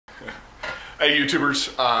Hey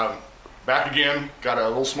YouTubers, back again. Got a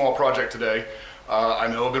little small project today. I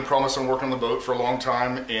know I've been promising work on the boat for a long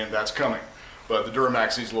time, and that's coming. But the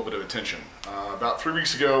Duramax needs a little bit of attention. About 3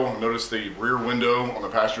 weeks ago, I noticed the rear window on the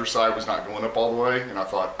passenger side was not going up all the way, and I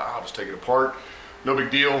thought, I'll just take it apart. No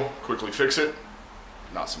big deal, quickly fix it.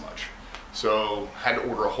 Not so much. So, had to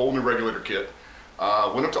order a whole new regulator kit.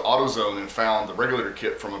 Went up to AutoZone and found the regulator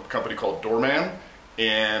kit from a company called Duramax,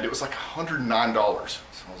 and it was like $109.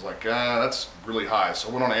 So I was like, that's really high. So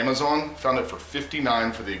I went on Amazon, found it for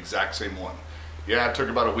 $59 for the exact same one. Yeah, it took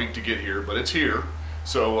about a week to get here, but it's here.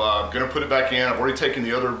 So I'm gonna put it back in. I've already taken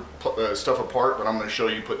the other stuff apart, but I'm gonna show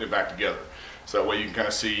you putting it back together. So that way you can kind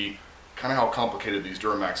of see kind of how complicated these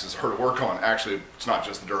Duramaxes are to work on. Actually, it's not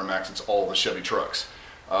just the Duramax, it's all the Chevy trucks.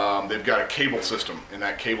 They've got a cable system, and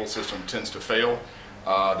that cable system tends to fail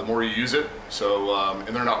the more you use it. So,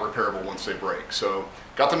 and they're not repairable once they break. So,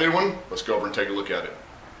 got the new one. Let's go over and take a look at it.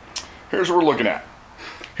 Here's what we're looking at.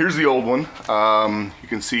 Here's the old one. You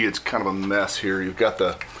can see it's kind of a mess here. You've got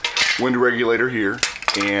the window regulator here,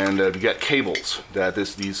 and you've got cables that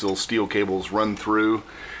these little steel cables run through,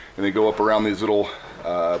 and they go up around these little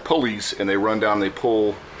pulleys, and they run down. And they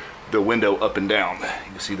pull the window up and down.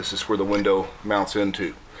 You can see this is where the window mounts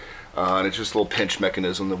into. And it's just a little pinch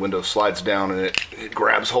mechanism. The window slides down and it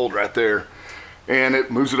grabs hold right there and it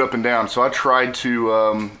moves it up and down. So I tried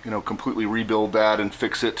to completely rebuild that and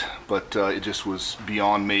fix it, but it just was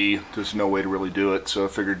beyond me. There's no way to really do it, so I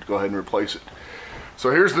figured to go ahead and replace it. So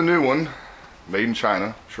here's the new one, made in China.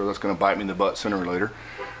 I'm sure that's going to bite me in the butt sooner or later,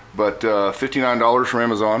 but $59 from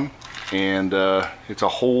Amazon, and it's a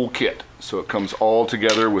whole kit. So it comes all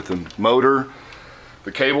together with the motor,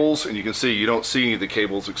 the cables, and you can see you don't see any of the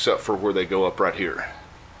cables except for where they go up right here,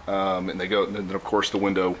 and then of course the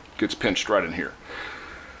window gets pinched right in here.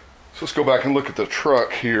 So let's go back and look at the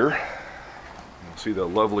truck here. You'll see the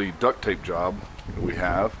lovely duct tape job that we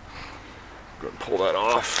have. Go ahead and pull that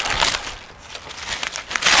off.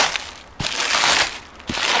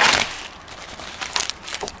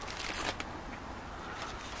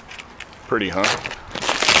 Pretty, huh?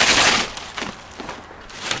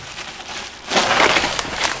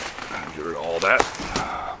 Get rid of all that.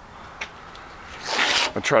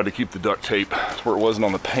 I tried to keep the duct tape where it wasn't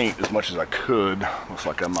on the paint as much as I could. Looks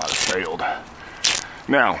like I might have failed.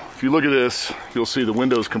 Now, if you look at this, you'll see the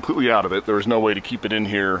window's completely out of it. There's no way to keep it in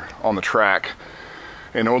here on the track.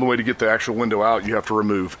 And the only way to get the actual window out, you have to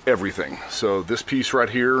remove everything. So this piece right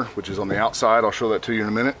here, which is on the outside, I'll show that to you in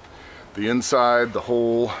a minute. The inside, the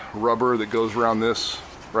whole rubber that goes around this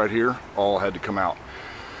right here, all had to come out.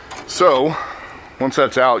 So, once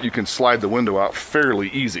that's out, you can slide the window out fairly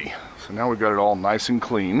easy. So now we've got it all nice and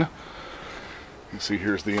clean. You can see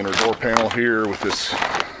here's the inner door panel here with this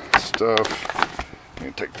stuff. Let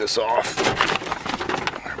me take this off.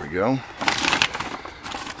 There we go.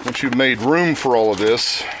 Once you've made room for all of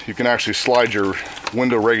this, you can actually slide your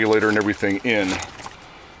window regulator and everything in.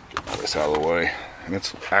 Get this out of the way. And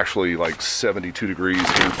it's actually like 72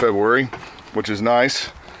 degrees here in February, which is nice.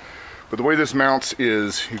 But the way this mounts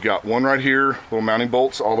is you've got one right here, little mounting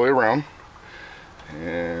bolts all the way around.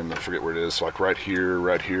 And I forget where it is, like right here,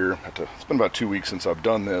 right here. It's been about 2 weeks since I've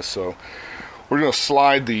done this, so we're gonna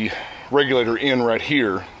slide the regulator in right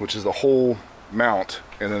here, which is the whole mount,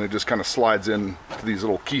 and then it just kind of slides in to these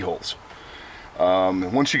little keyholes.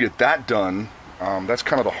 And once you get that done, that's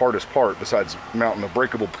kind of the hardest part, besides mounting a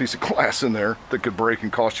breakable piece of glass in there that could break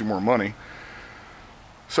and cost you more money.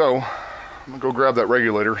 So, I'm gonna go grab that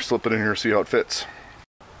regulator, slip it in here, see how it fits.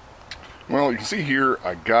 Well, you can see here,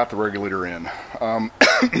 I got the regulator in.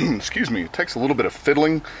 Excuse me, it takes a little bit of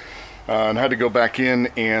fiddling, and I had to go back in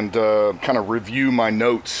and kind of review my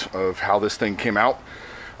notes of how this thing came out.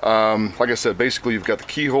 Like I said, basically you've got the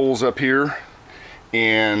keyholes up here,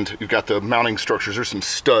 and you've got the mounting structures. There's some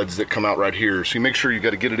studs that come out right here, so you make sure you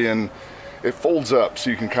got to get it in. It folds up so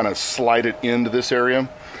you can kind of slide it into this area,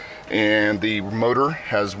 and the motor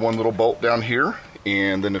has one little bolt down here,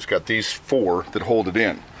 and then it's got these four that hold it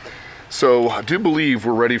in. So I do believe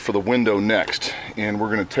we're ready for the window next, and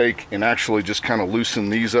we're going to take and actually just kind of loosen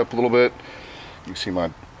these up a little bit. You see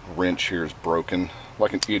my wrench here is broken.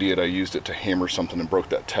 Like an idiot, I used it to hammer something and broke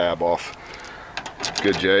that tab off.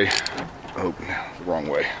 Good, Jay. Oh, the wrong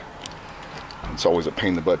way. It's always a pain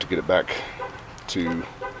in the butt to get it back to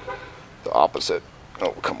the opposite.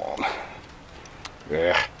 Oh, come on.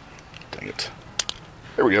 Yeah, dang it.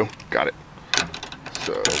 There we go, got it.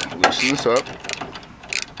 So, loosen this up.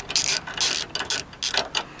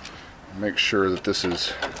 Make sure that this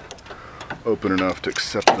is open enough to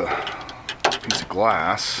accept the piece of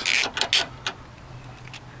glass.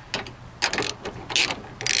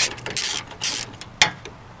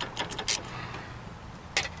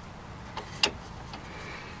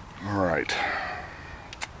 right.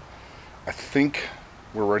 I think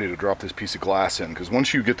we're ready to drop this piece of glass in, because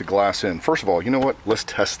once you get the glass in, first of all, you know what? Let's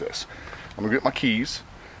test this. I'm gonna get my keys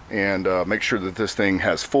and make sure that this thing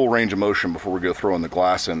has full range of motion before we go throwing the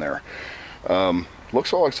glass in there.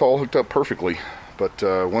 Looks like it's all hooked up perfectly, but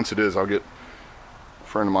once it is, I'll get a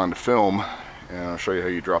friend of mine to film and I'll show you how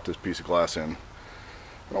you drop this piece of glass in.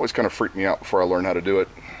 It always kind of freaked me out before I learned how to do it,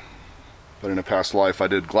 but in a past life I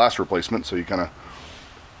did glass replacement, so you kind of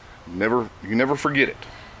never forget it.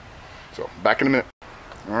 So back in a minute.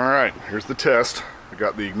 All right, here's the test. I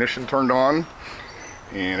got the ignition turned on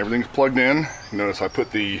and everything's plugged in. Notice I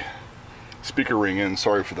put the speaker ring in.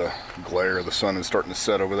 Sorry for the glare, the sun is starting to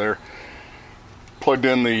set over there. Plugged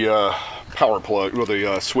in the power plug, or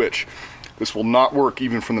the switch. This will not work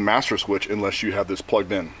even from the master switch unless you have this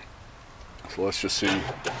plugged in. So let's just see.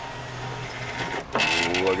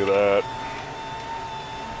 Look at that.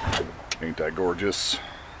 Ain't that gorgeous?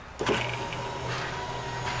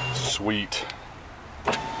 Sweet.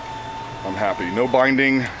 I'm happy. No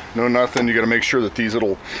binding, no nothing. You got to make sure that these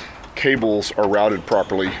little cables are routed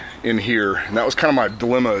properly in here. And that was kind of my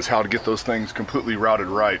dilemma, is how to get those things completely routed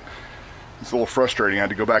right. It's a little frustrating. I had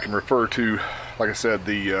to go back and refer to, like I said,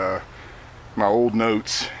 the my old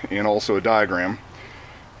notes and also a diagram.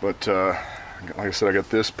 But like I said, I got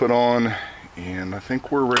this put on and I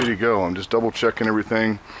think we're ready to go. I'm just double checking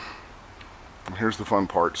everything. And here's the fun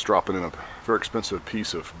part, it's dropping in a very expensive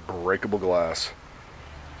piece of breakable glass.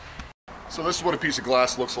 So this is what a piece of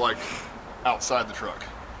glass looks like outside the truck.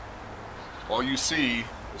 All you see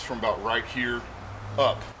is from about right here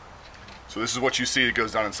up. So this is what you see that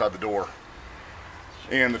goes down inside the door.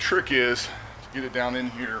 And the trick is to get it down in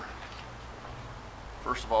here,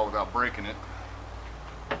 first of all, without breaking it.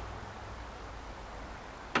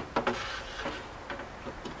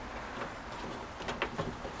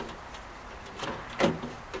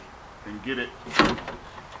 And get it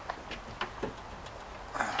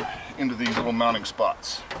into these little mounting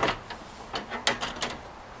spots.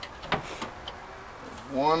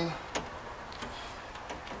 One.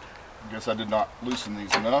 I guess I did not loosen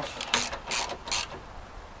these enough.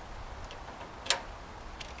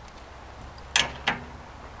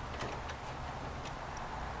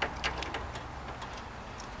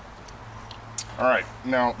 All right,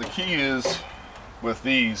 now the key is with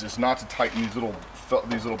these is not to tighten these little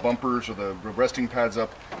bumpers or the resting pads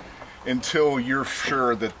up until you're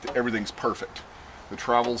sure that everything's perfect. The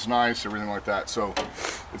travel's nice, everything like that. So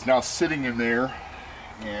it's now sitting in there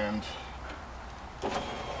and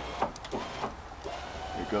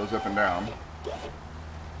it goes up and down.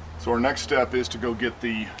 So our next step is to go get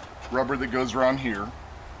the rubber that goes around here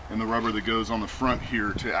and the rubber that goes on the front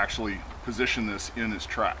here to actually position this in this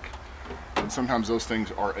track. And sometimes those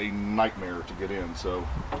things are a nightmare to get in. So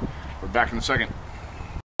we're back in a second.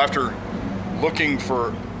 After looking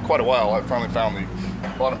for quite a while, I finally found the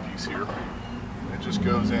bottom piece here. It just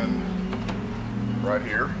goes in right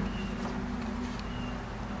here.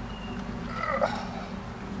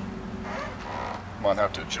 Might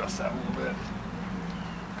have to adjust that a little bit.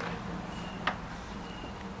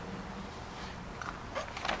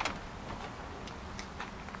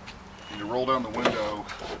 You roll down the window.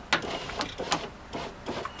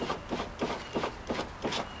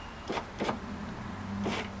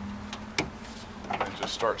 And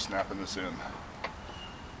just start snapping this in. And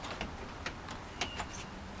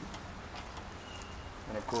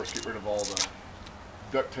of course get rid of all the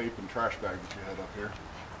duct tape and trash bag that you had up here.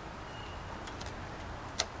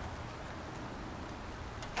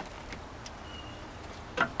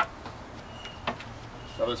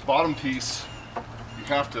 Now this bottom piece, you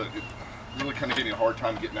have to, it really kind of gave me a hard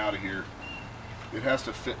time getting out of here. It has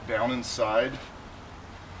to fit down inside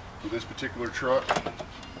with this particular truck,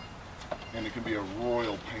 and it can be a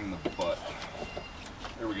royal pain in the butt.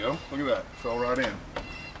 There we go, look at that, fell right in.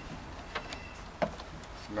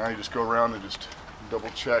 So now you just go around and just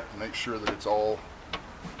double check and make sure that it's all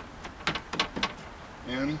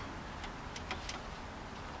in.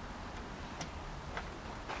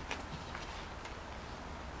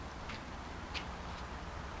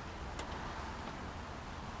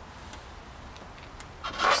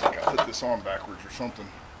 Looks like I put this on backwards or something.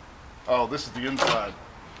 Oh, this is the inside.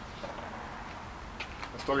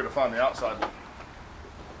 I still got to find the outside one.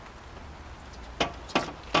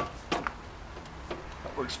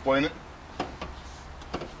 That would explain it.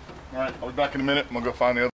 Alright, I'll be back in a minute. I'm going to go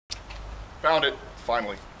find the other. Found it,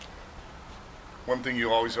 finally. One thing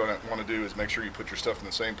you always want to do is make sure you put your stuff in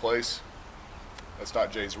the same place. That's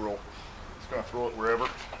not Jay's rule. Just going to throw it wherever.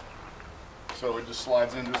 So it just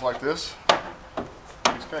slides in just like this.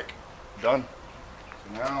 Piece of cake. Done.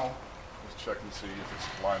 So now, let's check and see if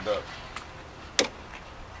it's lined up.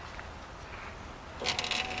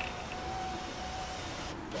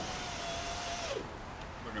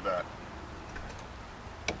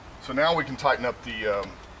 So now we can tighten up the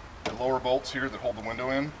lower bolts here that hold the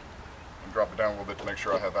window in, and drop it down a little bit to make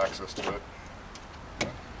sure I have access to it.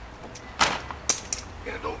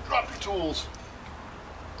 And don't drop your tools.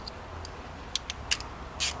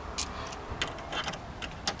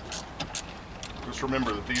 Just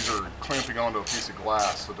remember that these are clamping onto a piece of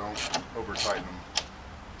glass, so don't over tighten them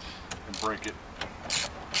and break it.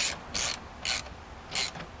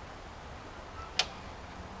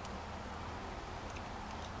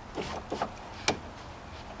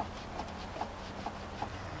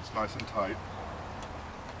 It's nice and tight.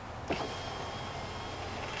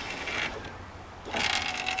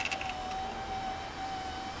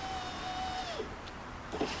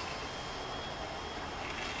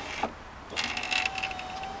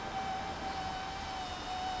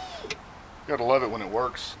 You gotta love it when it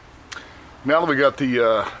works. Now that we got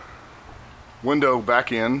the window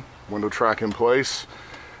back in, window track in place,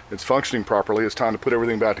 it's functioning properly, it's time to put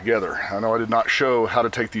everything back together. I know I did not show how to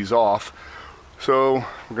take these off, so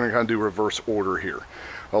we're gonna kind of do reverse order here.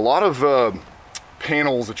 A lot of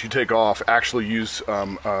panels that you take off actually use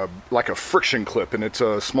like a friction clip, and it's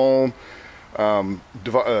a small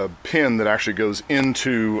pin that actually goes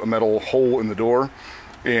into a metal hole in the door.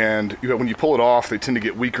 And when you pull it off, they tend to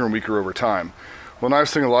get weaker and weaker over time. Well, the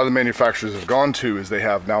nice thing a lot of the manufacturers have gone to is they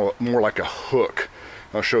have now more like a hook.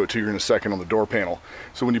 I'll show it to you in a second on the door panel.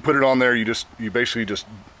 So when you put it on there, you basically just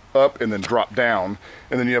up and then drop down,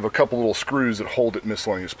 and then you have a couple little screws that hold it in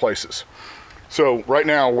miscellaneous places. So right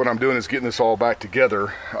now what I'm doing is getting this all back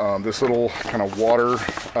together. This little kind of water,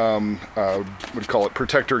 what do you call it,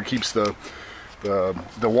 protector, keeps the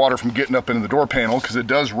water from getting up into the door panel, because it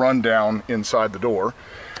does run down inside the door.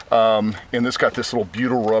 And this got this little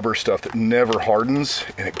butyl rubber stuff that never hardens,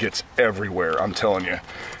 and it gets everywhere, I'm telling you.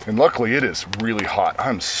 And luckily it is really hot.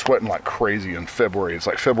 I'm sweating like crazy in February. It's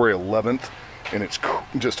like February 11th, and it's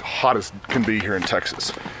just hot as can be here in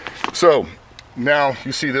Texas. So now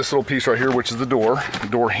you see this little piece right here, which is the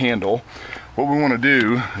door handle. What we want to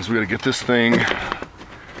do is we got to get this thing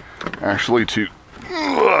actually to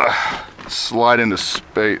slide into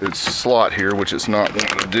space, its slot here, which it's not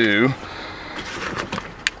wanting to do.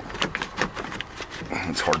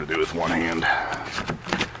 It's hard to do with one hand.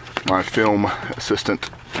 My film assistant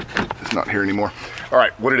is not here anymore. All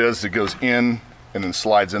right, what it is, it goes in and then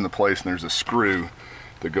slides into place, and there's a screw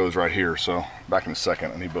that goes right here. So back in a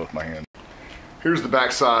second, I need both my hands. Here's the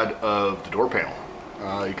back side of the door panel.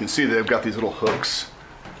 You can see they've got these little hooks.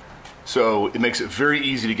 So it makes it very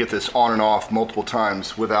easy to get this on and off multiple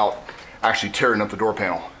times without actually tearing up the door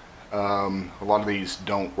panel. A lot of these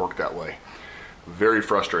don't work that way. Very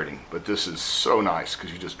frustrating, but this is so nice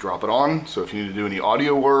because you just drop it on. So if you need to do any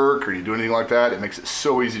audio work or you do anything like that, it makes it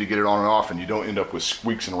so easy to get it on and off, and you don't end up with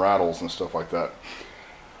squeaks and rattles and stuff like that.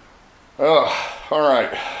 Oh, all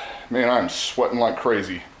right. Man, I'm sweating like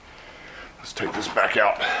crazy. Let's take this back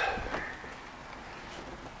out.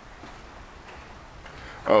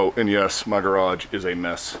 Oh, and yes, my garage is a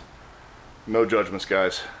mess. No judgments,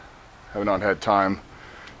 guys. Have not had time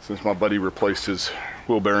since my buddy replaced his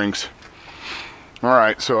wheel bearings. All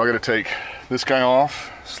right, so I got to take this guy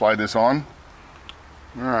off, slide this on.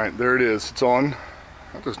 All right, there it is. It's on.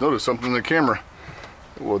 I just noticed something in the camera.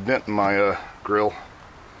 A little dent in my grill.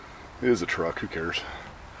 It is a truck. Who cares?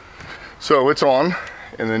 So it's on,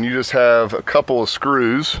 and then you just have a couple of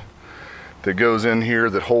screws that goes in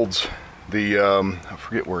here that holds the I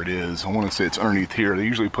forget where it is. I want to say it's underneath here. They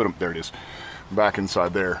usually put them. There it is, back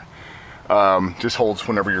inside there. Just holds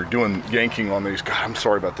whenever you're doing yanking on these. God, I'm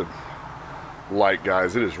sorry about the light,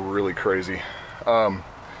 guys. It is really crazy. So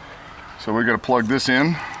we got to plug this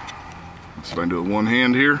in. Let's see if I can do it with one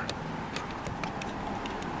hand here.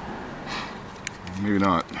 Maybe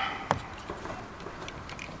not.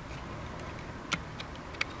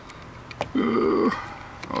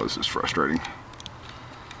 Oh, this is frustrating.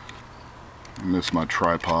 I missed my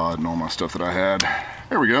tripod and all my stuff that I had.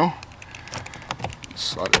 There we go.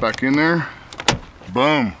 Slide it back in there.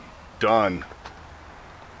 Boom. Done.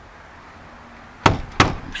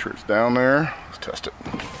 Make sure it's down there. Let's test it.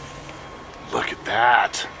 Look at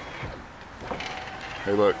that.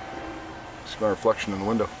 Hey, look. See my reflection in the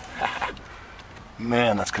window.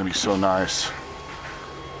 Man, that's going to be so nice.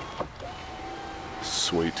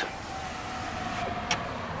 Sweet.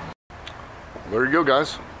 Well, there you go,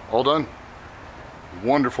 guys. All done.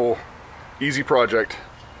 Wonderful, easy project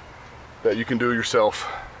that you can do yourself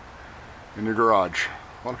in your garage.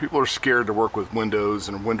 A lot of people are scared to work with windows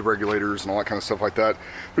and window regulators and all that kind of stuff like that.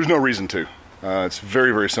 There's no reason to. It's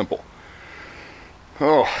very, very simple.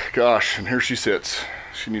 Oh gosh, and here she sits.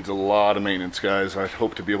 She needs a lot of maintenance, guys. I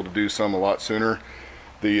hope to be able to do some a lot sooner.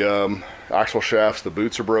 The axle shafts, the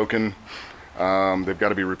boots are broken. They've got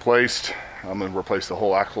to be replaced. I'm going to replace the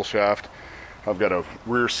whole axle shaft. I've got a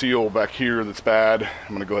rear seal back here that's bad. I'm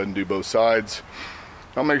going to go ahead and do both sides.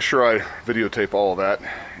 I'll make sure I videotape all of that.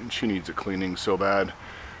 And she needs a cleaning so bad.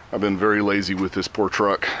 I've been very lazy with this poor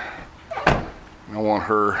truck. I want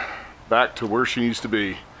her back to where she needs to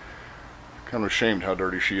be. Kind of ashamed how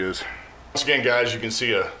dirty she is. Once again, guys, you can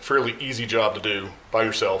see a fairly easy job to do by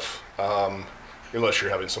yourself, unless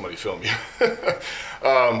you're having somebody film you.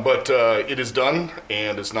 But it is done,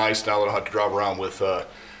 and it's nice now that I don't have to drive around with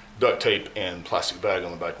duct tape and plastic bag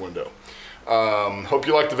on the back window. Hope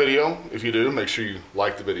you like the video. If you do, make sure you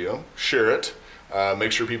like the video, share it,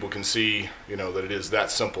 make sure people can see, you know, that it is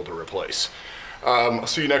that simple to replace. I'll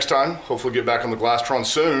see you next time. Hopefully get back on the Glastron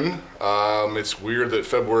soon. It's weird that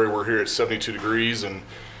February we're here at 72 degrees and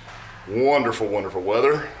wonderful, wonderful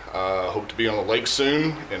weather. Hope to be on the lake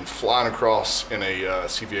soon and flying across in a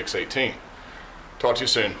CVX 18. Talk to you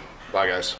soon. Bye, guys.